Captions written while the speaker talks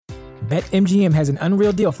BetMGM has an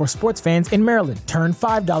unreal deal for sports fans in Maryland. Turn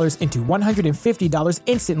 $5 into $150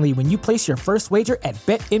 instantly when you place your first wager at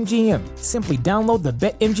BetMGM. Simply download the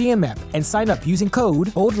BetMGM app and sign up using code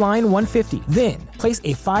OldLine150. Then, place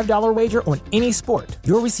a $5 wager on any sport.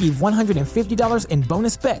 You'll receive $150 in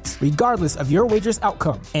bonus bets, regardless of your wager's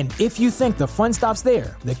outcome. And if you think the fun stops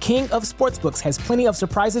there, the king of sportsbooks has plenty of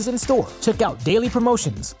surprises in store. Check out daily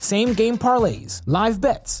promotions, same-game parlays, live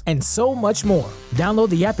bets, and so much more. Download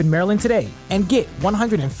the app in Maryland today and get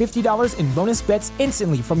 $150 in bonus bets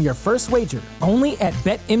instantly from your first wager. Only at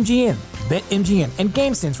BetMGM. BetMGM and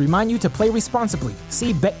GameSense remind you to play responsibly.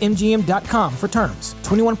 See BetMGM.com for terms.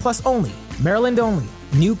 21 plus only. Maryland only.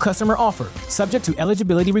 New customer offer. Subject to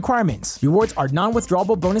eligibility requirements. Rewards are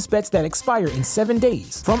non-withdrawable bonus bets that expire in 7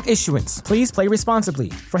 days. From issuance, please play responsibly.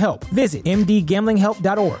 For help, visit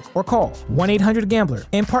mdgamblinghelp.org or call 1-800-GAMBLER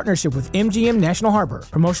in partnership with MGM National Harbor.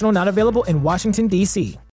 Promotional not available in Washington,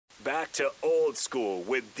 D.C. Back to old school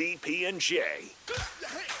with DP and J.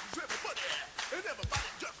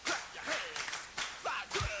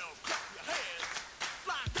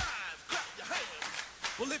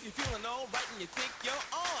 Well, if you're feeling all right and you think you're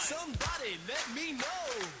on, somebody let me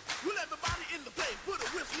know. Will everybody in the place put a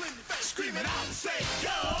whistle in your face, screaming out and say,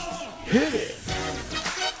 yo! Hit it!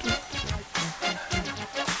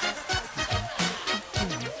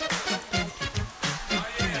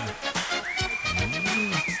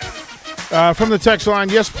 From the text line,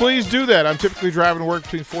 yes, please do that. I'm typically driving to work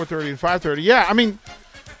between 4:30 and 5:30. Yeah, I mean,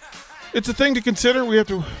 it's a thing to consider. We have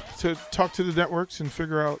to talk to the networks and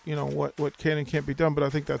figure out, what can and can't be done. But I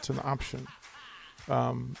think that's an option.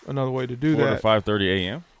 Another way to do 4 that. to 5:30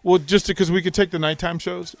 a.m. Well, just because we could take the nighttime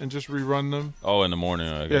shows and just rerun them. Oh, in the morning.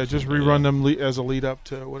 I guess. Yeah, just rerun them as a lead up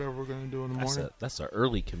to whatever we're going to do in the morning. That's an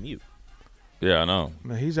early commute. Yeah, I know.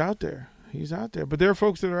 Now, he's out there. But there are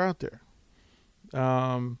folks that are out there.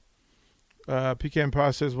 Pecan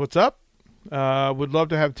Pa says, "What's up? Would love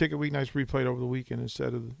to have Ticket Weeknights replayed over the weekend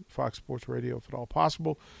instead of Fox Sports Radio if at all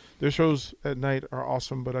possible. Their shows at night are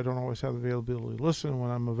awesome, but I don't always have the availability to listen.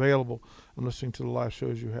 When I'm available, I'm listening to the live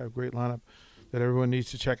shows. You have great lineup that everyone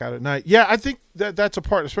needs to check out at night." Yeah, I think that's a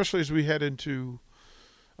part, especially as we head into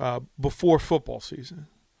before football season.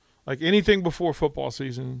 Like anything before football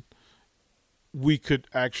season, we could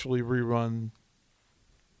actually rerun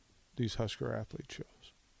these Husker athlete shows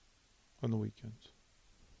on the weekends.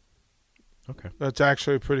 Okay. That's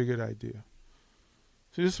actually a pretty good idea.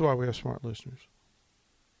 See, this is why we have smart listeners.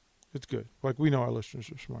 It's good. Like, we know our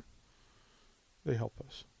listeners are smart. They help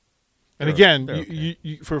us. And again,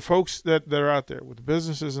 you, for folks that are out there with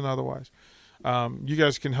businesses and otherwise, you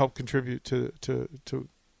guys can help contribute to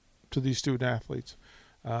these student athletes.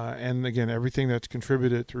 And again, everything that's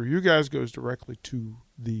contributed through you guys goes directly to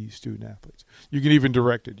the student athletes. You can even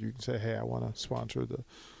direct it. You can say, "Hey, I want to sponsor the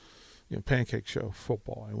Pancake Show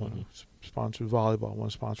football. I want to sponsor volleyball. I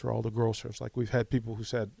want to sponsor all the girls shows." Like, we've had people who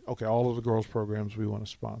said, "Okay, all of the girls programs we want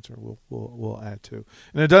to sponsor. We'll add to."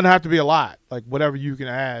 And it doesn't have to be a lot. Like, whatever you can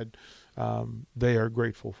add, they are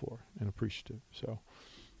grateful for and appreciative. So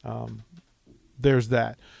there's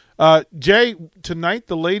that. Jay, tonight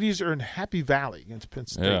the ladies are in Happy Valley against Penn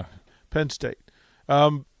State. Yeah. Penn State.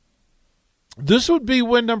 This would be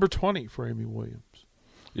win number 20 for Amy Williams.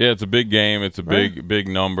 Yeah, it's a big game. It's a big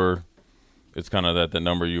number. It's kind of that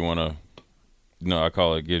number you want to, I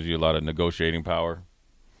call it, gives you a lot of negotiating power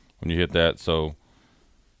when you hit that. So,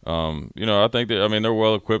 I think that, they're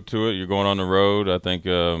well equipped to it. You're going on the road. I think,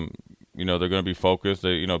 they're going to be focused.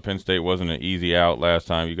 Penn State wasn't an easy out last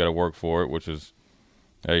time. You got to work for it, which is,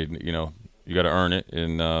 hey, you got to earn it.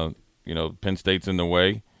 And, Penn State's in the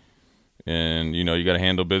way. And, you got to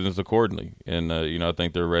handle business accordingly. And, I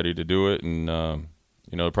think they're ready to do it. And,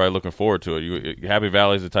 they're probably looking forward to it. Happy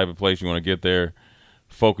Valley is the type of place you want to get there,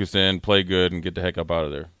 focus in, play good, and get the heck up out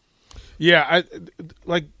of there. Yeah,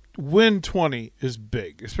 win 20 is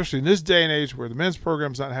big, especially in this day and age where the men's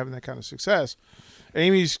program's not having that kind of success.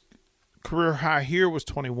 Amy's career high here was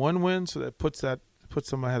 21 wins, so that puts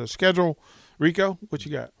them ahead of schedule. Rico, what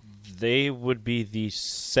you got? They would be the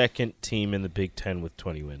second team in the Big Ten with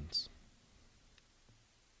 20 wins.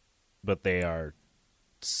 But they are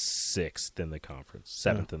sixth in the conference,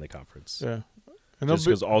 seventh in the conference. Yeah. And just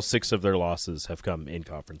because all 6 of their losses have come in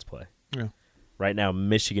conference play. Yeah. Right now,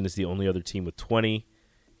 Michigan is the only other team with 20.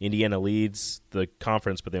 Indiana leads the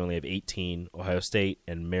conference, but they only have 18. Ohio State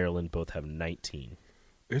and Maryland both have 19.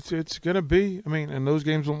 It's going to be, and those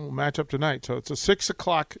games will match up tonight. So it's a 6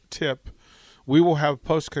 o'clock tip. We will have a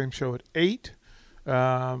post-game show at 8.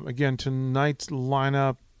 Again, tonight's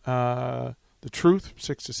lineup, The Truth,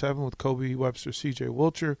 6 to 7 with Kobe Webster, C.J.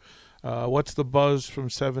 Wilcher. What's the Buzz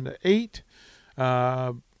from 7 to 8.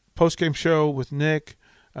 post-game show with Nick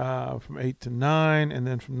from 8 to 9, and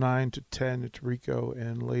then from 9 to 10, it's Rico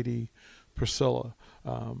and Lady Priscilla.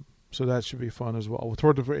 So that should be fun as well. We'll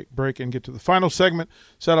throw the break and get to the final segment.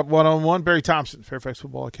 Set up one-on-one. Barry Thompson, Fairfax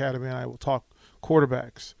Football Academy, and I will talk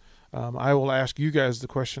quarterbacks. I will ask you guys the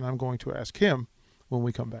question I'm going to ask him when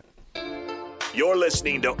we come back. You're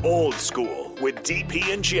listening to Old School with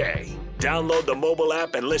DP and J. Download the mobile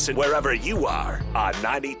app and listen wherever you are on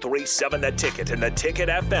 93.7 The Ticket and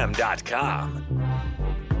theticketfm.com.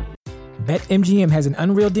 BetMGM has an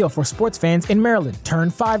unreal deal for sports fans in Maryland.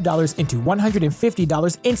 Turn $5 into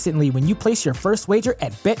 $150 instantly when you place your first wager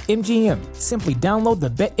at BetMGM. Simply download the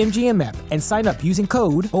BetMGM app and sign up using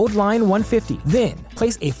code OldLine150. Then,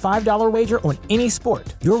 place a $5 wager on any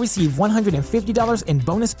sport. You'll receive $150 in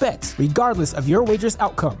bonus bets, regardless of your wager's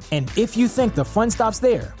outcome. And if you think the fun stops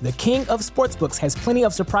there, the king of sportsbooks has plenty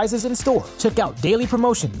of surprises in store. Check out daily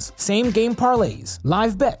promotions, same-game parlays,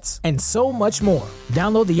 live bets, and so much more.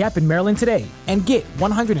 Download the app in Maryland today and get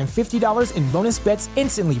 $150 in bonus bets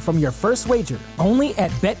instantly from your first wager. Only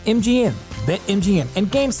at BetMGM. BetMGM and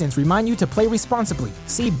GameSense remind you to play responsibly.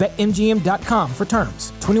 See BetMGM.com for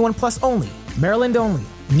terms. 21 plus only. Maryland only.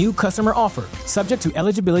 New customer offer. Subject to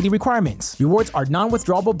eligibility requirements. Rewards are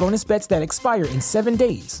non-withdrawable bonus bets that expire in 7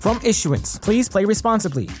 days. From issuance, please play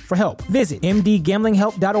responsibly. For help, visit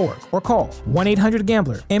mdgamblinghelp.org or call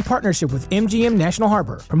 1-800-GAMBLER in partnership with MGM National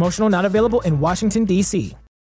Harbor. Promotional not available in Washington, D.C.